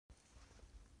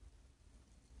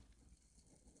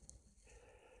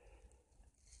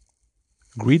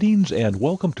Greetings and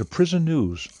welcome to Prison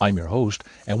News. I'm your host,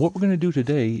 and what we're going to do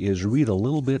today is read a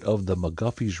little bit of the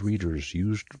McGuffey's Readers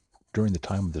used during the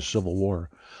time of the Civil War,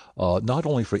 not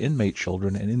only for inmate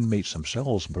children and inmates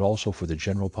themselves, but also for the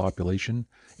general population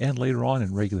and later on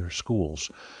in regular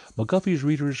schools. McGuffey's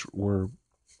Readers were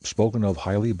spoken of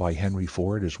highly by Henry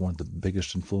Ford as one of the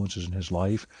biggest influences in his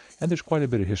life, and there's quite a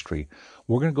bit of history.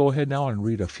 We're going to go ahead now and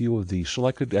read a few of the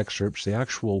selected excerpts, the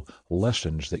actual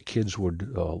lessons that kids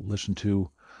would listen to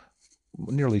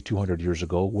nearly 200 years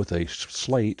ago with a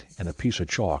slate and a piece of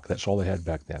chalk. That's all they had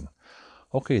back then.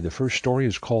 Okay, the first story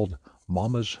is called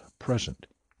Mama's Present.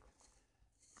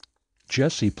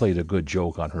 Jessie played a good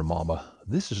joke on her mama.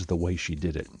 This is the way she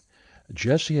did it.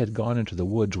 Jessie had gone into the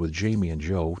woods with Jamie and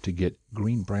Joe to get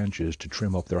green branches to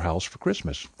trim up their house for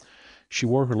Christmas. She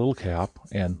wore her little cap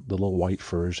and the little white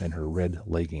furs and her red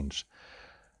leggings.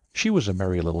 She was a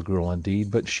merry little girl indeed,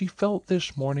 but she felt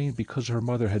this morning because her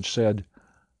mother had said,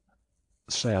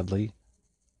 sadly,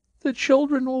 "The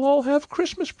children will all have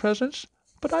Christmas presents,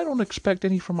 but I don't expect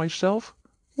any for myself.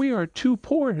 We are too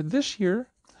poor this year."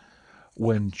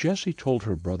 When Jessie told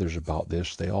her brothers about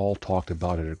this, they all talked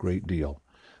about it a great deal.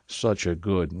 "Such a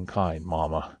good and kind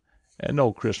mamma, and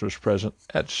no Christmas present.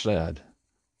 That's sad."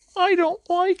 "I don't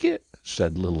like it,"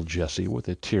 said little Jessie with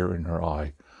a tear in her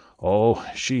eye. "Oh,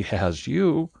 she has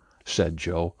you," said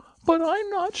Joe. "But I'm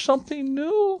not something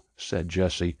new," said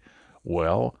Jessie.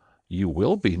 "Well, you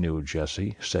will be new,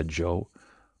 Jessie," said Joe.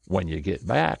 "When you get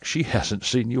back she hasn't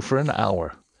seen you for an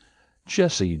hour."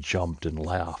 Jessie jumped and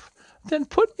laughed. "Then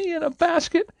put me in a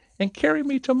basket and carry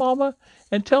me to Mamma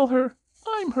and tell her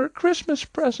I'm her Christmas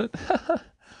present."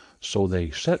 So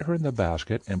they set her in the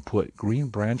basket and put green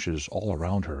branches all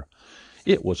around her.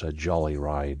 It was a jolly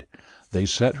ride. They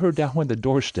set her down on the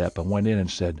doorstep and went in and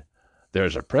said,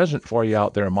 "There's a present for you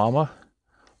out there, Mamma."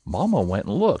 Mamma went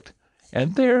and looked,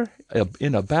 and there,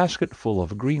 in a basket full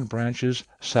of green branches,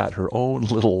 sat her own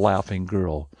little laughing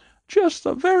girl. "Just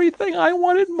the very thing I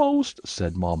wanted most,"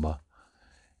 said Mamma.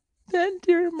 "Then,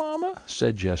 dear Mamma,"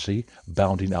 said Jessie,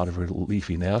 bounding out of her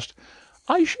leafy nest,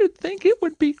 "I should think it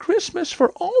would be Christmas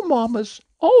for all mammas,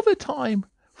 all the time,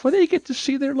 for they get to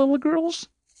see their little girls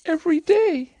every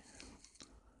day."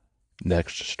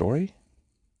 Next story.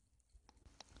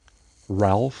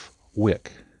 Ralph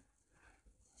Wick.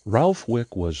 Ralph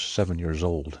Wick was 7 years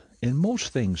old. In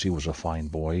most things he was a fine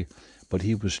boy, but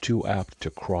he was too apt to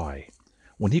cry.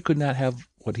 When he could not have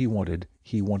what he wanted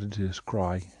to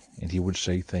cry, and he would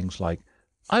say things like,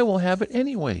 "I will have it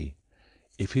anyway."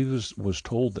 If he was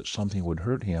told that something would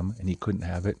hurt him and he couldn't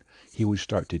have it, he would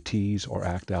start to tease or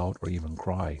act out or even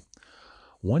cry.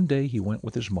 One day he went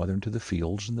with his mother into the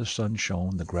fields, and the sun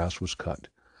shone, the grass was cut,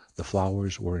 the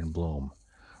flowers were in bloom.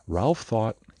 Ralph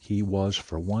thought he was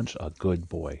for once a good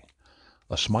boy.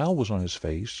 A smile was on his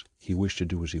face. He wished to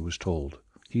do as he was told.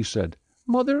 He said,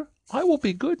 "Mother, I will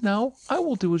be good now. I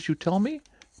will do as you tell me.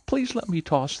 Please let me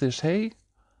toss this hay."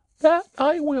 "That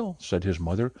I will," said his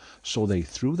mother. So they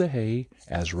threw the hay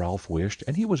as Ralph wished,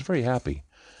 and he was very happy.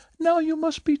 "Now you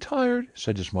must be tired,"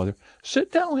 said his mother.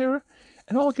 "Sit down here,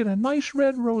 and I'll get a nice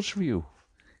red rose for you."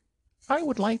 "I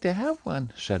would like to have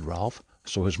one," said Ralph.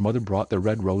 So his mother brought the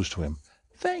red rose to him.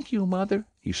 "Thank you, Mother,"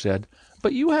 he said,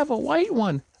 "but you have a white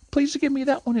one. Please give me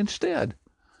that one instead."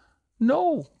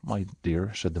 "No, my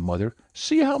dear," said the mother.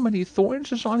 "See how many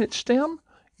thorns is on its stem.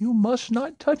 You must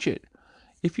not touch it.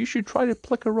 If you should try to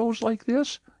pluck a rose like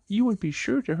this, you would be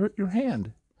sure to hurt your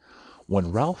hand."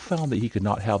 When Ralph found that he could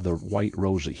not have the white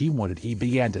rose that he wanted, he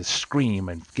began to scream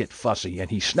and get fussy,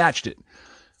 and he snatched it.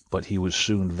 But he was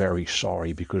soon very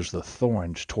sorry because the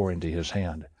thorns tore into his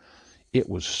hand. It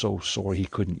was so sore he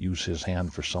couldn't use his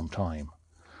hand for some time.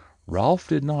 Ralph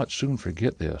did not soon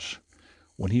forget this.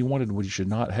 When he wanted what he should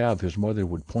not have, his mother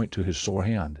would point to his sore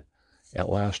hand. At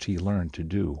last he learned to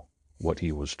do what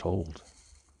he was told.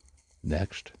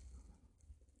 Next.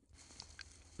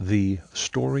 The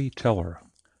Storyteller.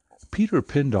 Peter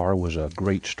Pindar was a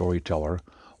great storyteller.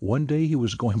 One day he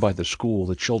was going by the school.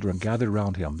 The children gathered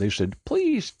around him. They said,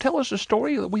 "Please tell us a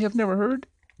story that we have never heard."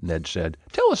 Ned said,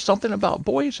 "Tell us something about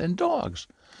boys and dogs."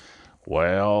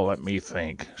 "Well, let me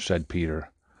think," said Peter.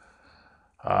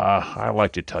 I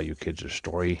like to tell you kids a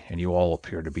story, and you all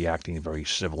appear to be acting very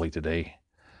civilly today.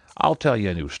 I'll tell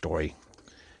you a new story.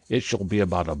 It shall be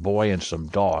about a boy and some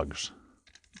dogs."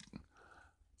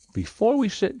 "Before we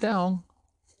sit down,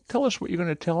 tell us what you're going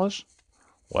to tell us."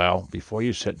 "Well, before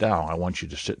you sit down, I want you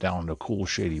to sit down in a cool,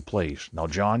 shady place. Now,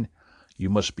 John, you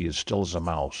must be as still as a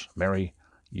mouse. Mary,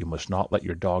 you must not let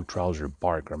your dog Trouser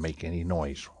bark or make any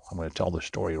noise. I'm going to tell the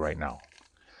story right now.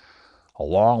 A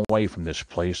long way from this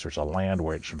place there's a land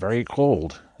where it's very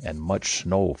cold and much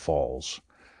snow falls.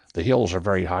 The hills are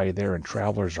very high there, and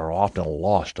travelers are often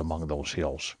lost among those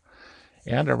hills.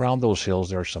 And around those hills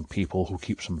there are some people who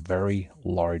keep some very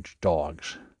large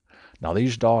dogs. Now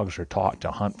these dogs are taught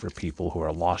to hunt for people who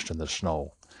are lost in the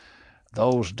snow.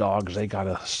 Those dogs, they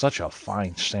got such a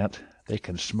fine scent. They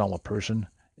can smell a person.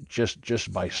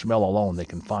 Just by smell alone they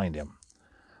can find him.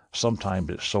 Sometimes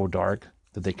it's so dark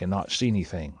that they cannot see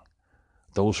anything.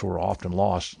 Those who are often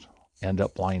lost end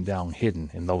up lying down hidden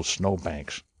in those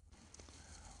snowbanks.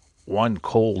 One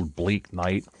cold, bleak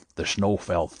night, the snow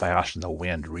fell fast and the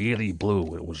wind really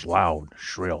blew. It was loud,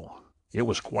 shrill. It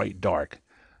was quite dark.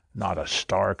 Not a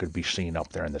star could be seen up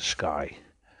there in the sky.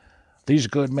 These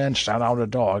good men sent out a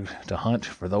dog to hunt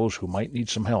for those who might need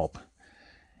some help.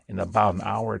 In about an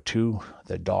hour or two,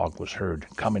 the dog was heard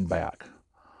coming back.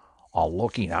 On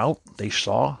looking out, they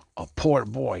saw a poor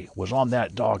boy was on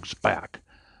that dog's back.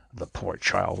 The poor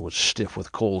child was stiff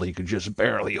with cold. He could just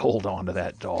barely hold on to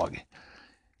that dog.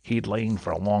 He'd lain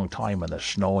for a long time in the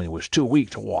snow and he was too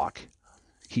weak to walk.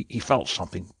 He felt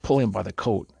something pull him by the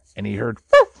coat, and he heard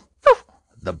woof, woof,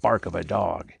 the bark of a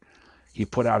dog. He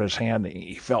put out his hand and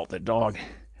he felt the dog.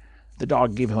 The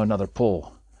dog gave him another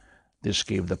pull. This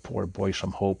gave the poor boy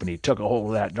some hope, and he took a hold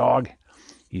of that dog.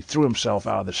 He threw himself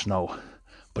out of the snow,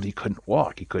 but he couldn't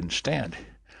walk. He couldn't stand.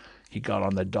 He got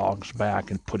on the dog's back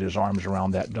and put his arms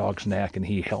around that dog's neck, and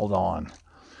he held on.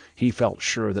 He felt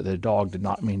sure that the dog did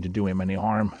not mean to do him any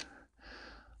harm.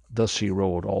 Thus he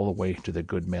rode all the way to the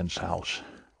good men's house.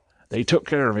 They took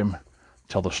care of him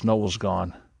till the snow was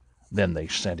gone. Then they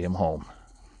sent him home.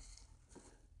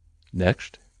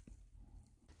 Next.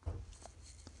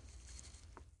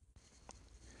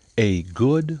 A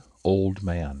Good Old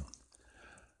Man.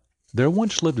 There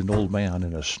once lived an old man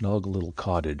in a snug little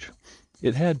cottage.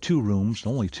 It had 2 rooms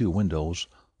and only 2 windows.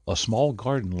 A small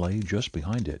garden lay just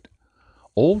behind it.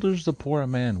 Old as the poor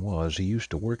man was, he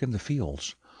used to work in the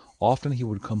fields. Often he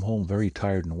would come home very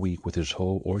tired and weak with his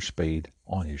hoe or spade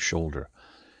on his shoulder.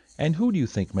 And who do you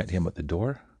think met him at the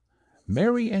door?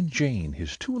 Mary and Jane,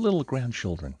 his 2 little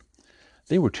grandchildren.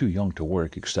 They were too young to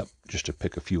work, except just to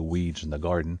pick a few weeds in the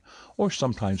garden, or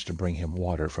sometimes to bring him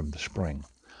water from the spring.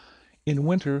 In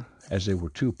winter, as they were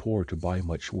too poor to buy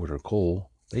much wood or coal,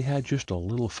 they had just a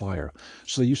little fire,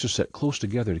 so they used to sit close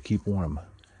together to keep warm.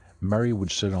 Mary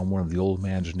would sit on one of the old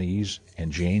man's knees,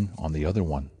 and Jane on the other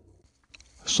one.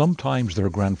 Sometimes their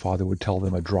grandfather would tell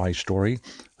them a dry story.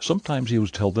 Sometimes he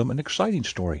would tell them an exciting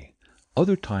story.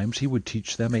 Other times he would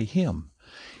teach them a hymn.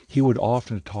 He would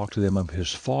often talk to them of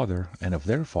his father and of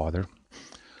their father,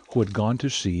 who had gone to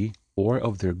sea, or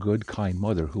of their good, kind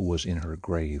mother who was in her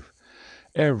grave.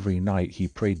 Every night he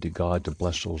prayed to God to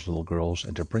bless those little girls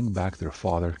and to bring back their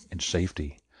father in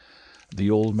safety. The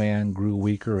old man grew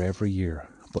weaker every year,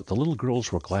 but the little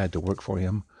girls were glad to work for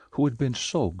him, who had been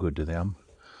so good to them.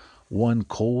 One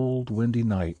cold, windy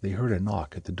night they heard a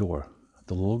knock at the door.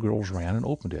 The little girls ran and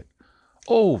opened it.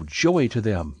 Oh, joy to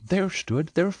them! There stood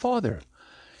their father.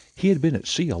 He had been at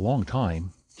sea a long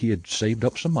time. He had saved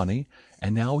up some money,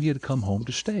 and now he had come home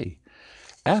to stay.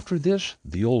 After this,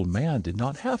 the old man did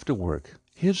not have to work.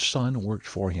 His son worked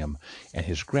for him, and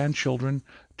his grandchildren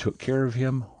took care of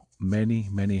him. Many,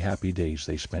 many happy days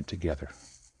they spent together.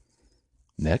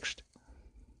 Next.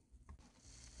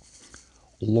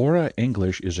 Laura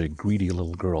English is a greedy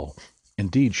little girl.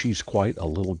 Indeed, she's quite a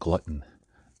little glutton.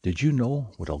 Did you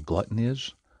know what a glutton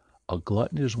is? A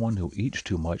glutton is one who eats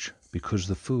too much because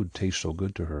the food tastes so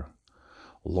good to her.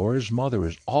 Laura's mother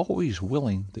is always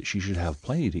willing that she should have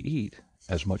plenty to eat,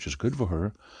 as much as good for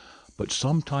her, but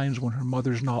sometimes when her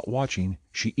mother's not watching,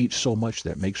 she eats so much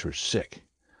that it makes her sick.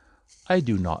 I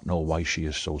do not know why she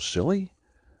is so silly.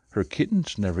 Her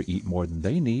kittens never eat more than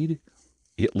they need.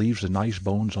 It leaves the nice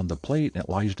bones on the plate and it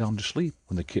lies down to sleep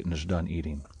when the kitten is done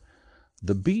eating.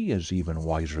 The bee is even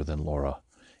wiser than Laura.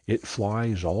 It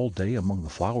flies all day among the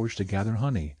flowers to gather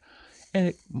honey,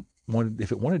 and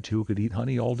if it wanted to, it could eat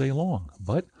honey all day long,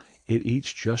 but it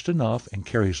eats just enough and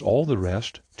carries all the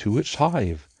rest to its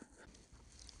hive.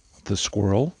 The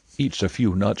squirrel eats a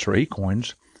few nuts or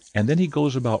acorns, and then he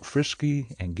goes about frisky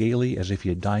and gaily as if he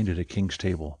had dined at a king's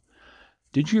table.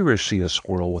 Did you ever see a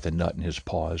squirrel with a nut in his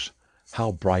paws?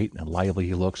 How bright and lively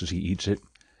he looks as he eats it.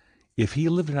 If he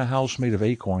lived in a house made of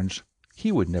acorns,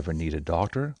 he would never need a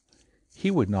doctor. He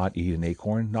would not eat an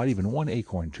acorn, not even one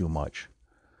acorn too much.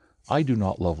 I do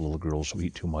not love little girls who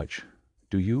eat too much.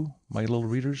 Do you, my little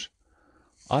readers?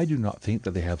 I do not think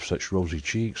that they have such rosy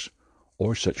cheeks,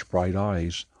 or such bright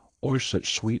eyes, or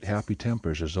such sweet, happy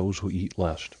tempers as those who eat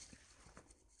less.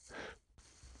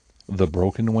 The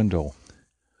Broken Window.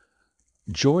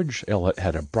 George Eliot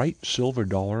had a bright silver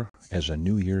dollar as a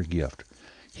New Year gift.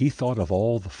 He thought of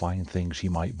all the fine things he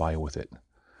might buy with it.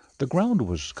 The ground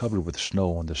was covered with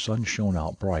snow and the sun shone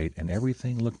out bright and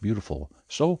everything looked beautiful.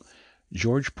 So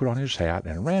George put on his hat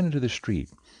and ran into the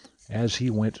street. As he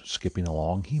went skipping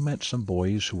along, he met some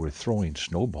boys who were throwing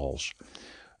snowballs.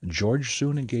 George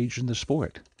soon engaged in the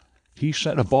sport. He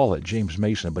sent a ball at James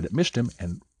Mason, but it missed him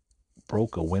and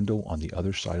broke a window on the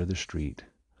other side of the street.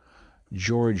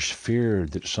 George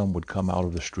feared that some would come out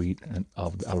of the street and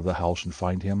out of the house and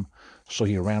find him, so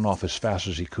he ran off as fast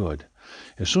as he could.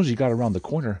 As soon as he got around the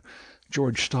corner,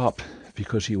 George stopped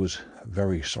because he was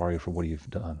very sorry for what he had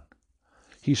done.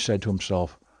 He said to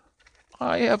himself,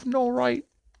 "I have no right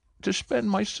to spend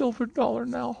my silver dollar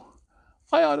now.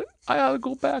 I ought to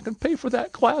go back and pay for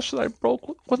that glass that I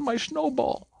broke with my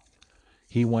snowball."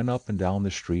 He went up and down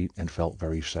the street and felt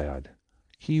very sad.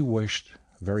 He wished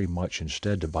very much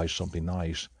instead to buy something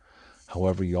nice.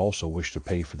 However, he also wished to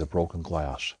pay for the broken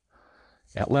glass.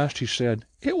 At last he said,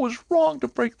 "It was wrong to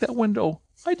break that window.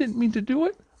 I didn't mean to do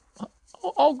it.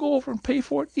 I'll go over and pay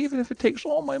for it, even if it takes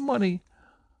all my money.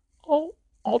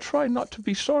 I'll try not to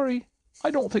be sorry. I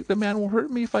don't think the man will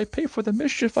hurt me if I pay for the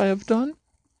mischief I have done."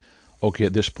 Okay,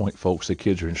 at this point, folks, the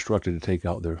kids are instructed to take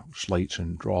out their slates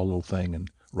and draw a little thing and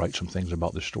write some things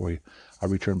about the story. I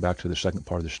return back to the second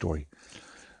part of the story.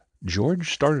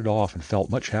 George started off and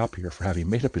felt much happier for having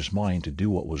made up his mind to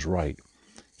do what was right.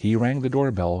 He rang the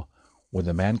doorbell. When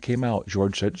the man came out,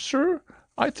 George said, "Sir,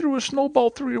 I threw a snowball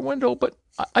through your window, but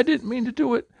I didn't mean to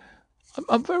do it.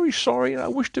 I'm very sorry, and I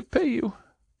wish to pay you.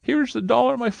 Here's the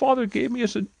dollar my father gave me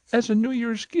as a New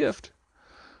Year's gift."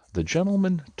 The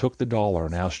gentleman took the dollar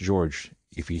and asked George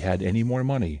if he had any more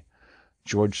money.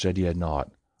 George said he had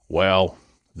not. "Well,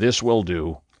 this will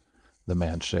do," the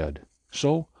man said.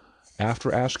 So,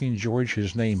 after asking George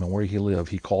his name and where he lived,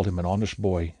 he called him an honest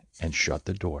boy and shut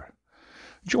the door.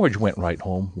 George went right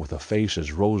home with a face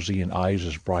as rosy and eyes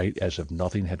as bright as if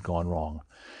nothing had gone wrong.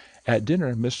 At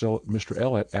dinner, Mr.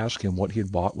 Elliot asked him what he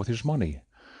had bought with his money.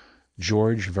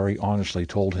 George very honestly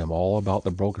told him all about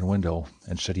the broken window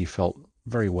and said he felt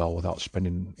very well without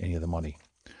spending any of the money.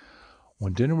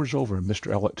 When dinner was over,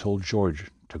 Mr. Elliot told George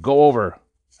to go over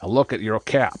and look at your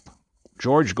cap.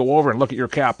 "George, go over and look at your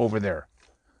cap over there."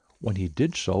 When he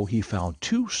did so, he found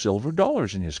 2 silver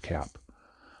dollars in his cap.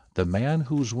 The man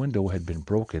whose window had been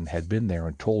broken had been there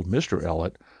and told Mr.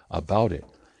 Elliot about it.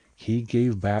 He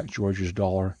gave back George's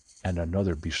dollar and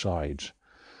another besides.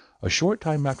 A short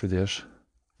time after this,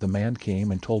 the man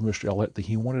came and told Mr. Elliot that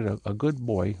he wanted a good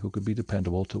boy who could be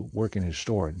dependable to work in his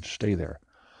store and stay there.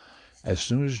 As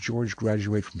soon as George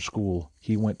graduated from school,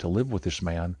 he went to live with this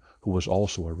man, who was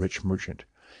also a rich merchant.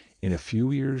 In a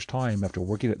few years' time after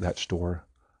working at that store,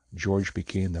 George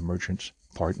became the merchant's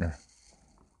partner.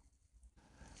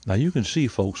 Now you can see,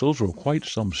 folks, those were quite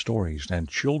some stories, and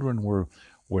children were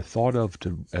thought of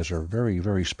as a very,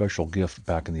 very special gift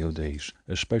back in the old days,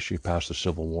 especially past the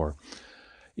Civil War.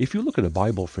 If you look at the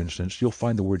Bible, for instance, you'll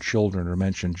find the word children are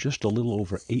mentioned just a little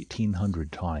over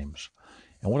 1,800 times.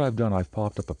 And what I've done, I've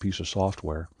popped up a piece of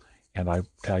software, and I've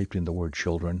typed in the word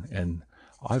children, and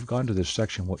I've gone to this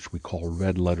section which we call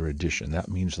Red Letter Edition. That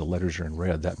means the letters are in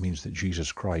red. That means that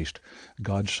Jesus Christ,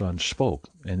 God's Son, spoke,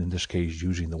 and in this case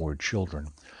using the word children.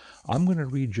 I'm going to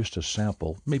read just a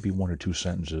sample, maybe 1 or 2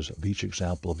 sentences of each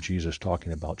example of Jesus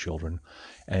talking about children.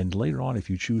 And later on, if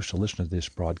you choose to listen to this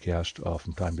broadcast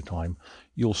from time to time,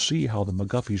 you'll see how the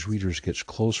McGuffey's Readers gets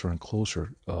closer and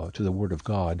closer to the Word of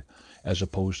God, as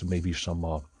opposed to maybe some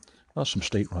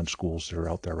state-run schools that are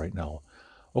out there right now.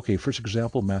 Okay, first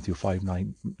example, Matthew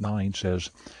 5:9 says,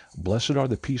 "Blessed are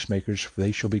the peacemakers, for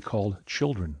they shall be called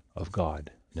children of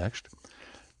God." Next,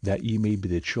 "That ye may be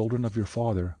the children of your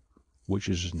Father, which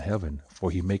is in heaven,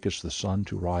 for he maketh the sun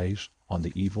to rise on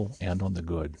the evil and on the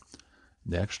good."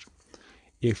 Next,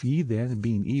 "If ye then,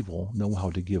 being evil, know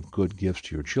how to give good gifts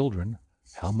to your children,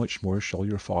 how much more shall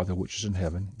your Father which is in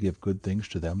heaven give good things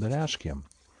to them that ask him?"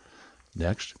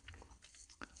 Next,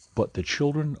 "But the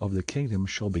children of the kingdom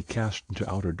shall be cast into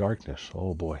outer darkness."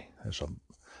 Oh boy,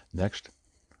 Next,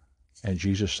 "And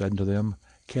Jesus said unto them,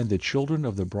 Can the children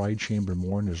of the bride chamber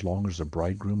mourn as long as the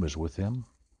bridegroom is with them?"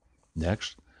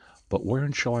 Next, "But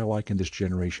wherein shall I liken this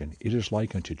generation? It is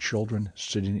like unto children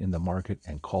sitting in the market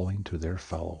and calling to their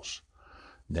fellows."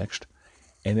 Next,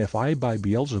 "And if I by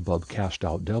Beelzebub cast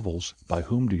out devils, by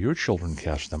whom do your children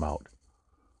cast them out?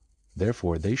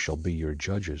 Therefore they shall be your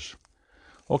judges."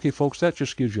 Okay, folks, that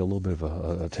just gives you a little bit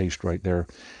of a taste right there.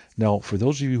 Now, for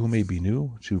those of you who may be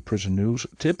new to prison news,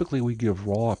 typically we give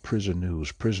raw prison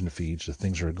news, prison feeds, the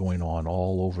things that are going on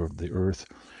all over the earth,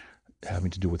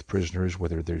 having to do with prisoners,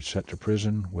 whether they're sent to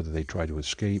prison, whether they try to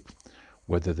escape,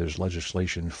 whether there's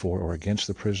legislation for or against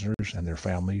the prisoners and their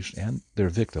families and their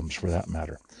victims for that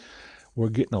matter. We're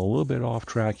getting a little bit off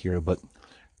track here, but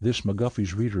this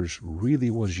McGuffey's Readers really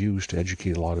was used to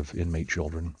educate a lot of inmate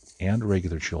children and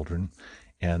regular children.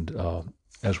 And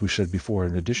as we said before,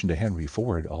 in addition to Henry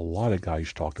Ford, a lot of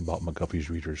guys talked about McGuffey's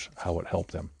Readers, how it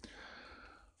helped them.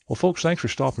 Well, folks, thanks for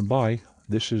stopping by.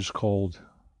 This is called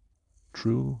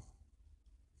True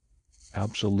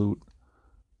Absolute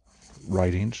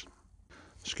Writings.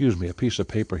 Excuse me, a piece of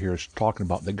paper here is talking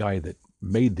about the guy that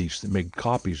made these, that made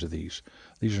copies of these.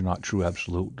 These are not true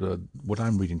absolute. What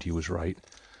I'm reading to you is right.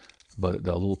 But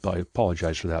I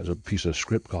apologize for that. It's a piece of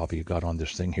script copy I got on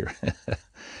this thing here.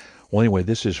 Well, anyway,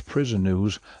 this is Prison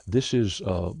News. This is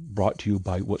brought to you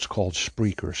by what's called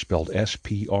Spreaker, spelled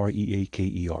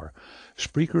Spreaker.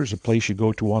 Spreaker is a place you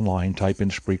go to online. Type in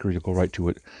Spreaker, you'll go right to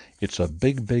it. It's a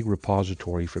big, big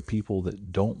repository for people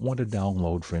that don't want to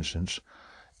download, for instance,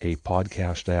 a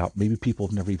podcast app. Maybe people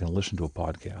have never even listened to a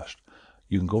podcast.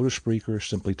 You can go to Spreaker,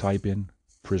 simply type in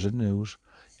Prison News,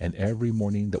 and every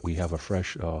morning that we have a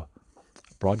fresh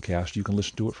broadcast, you can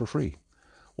listen to it for free.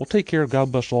 Well, take care.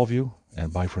 God bless all of you,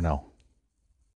 and bye for now.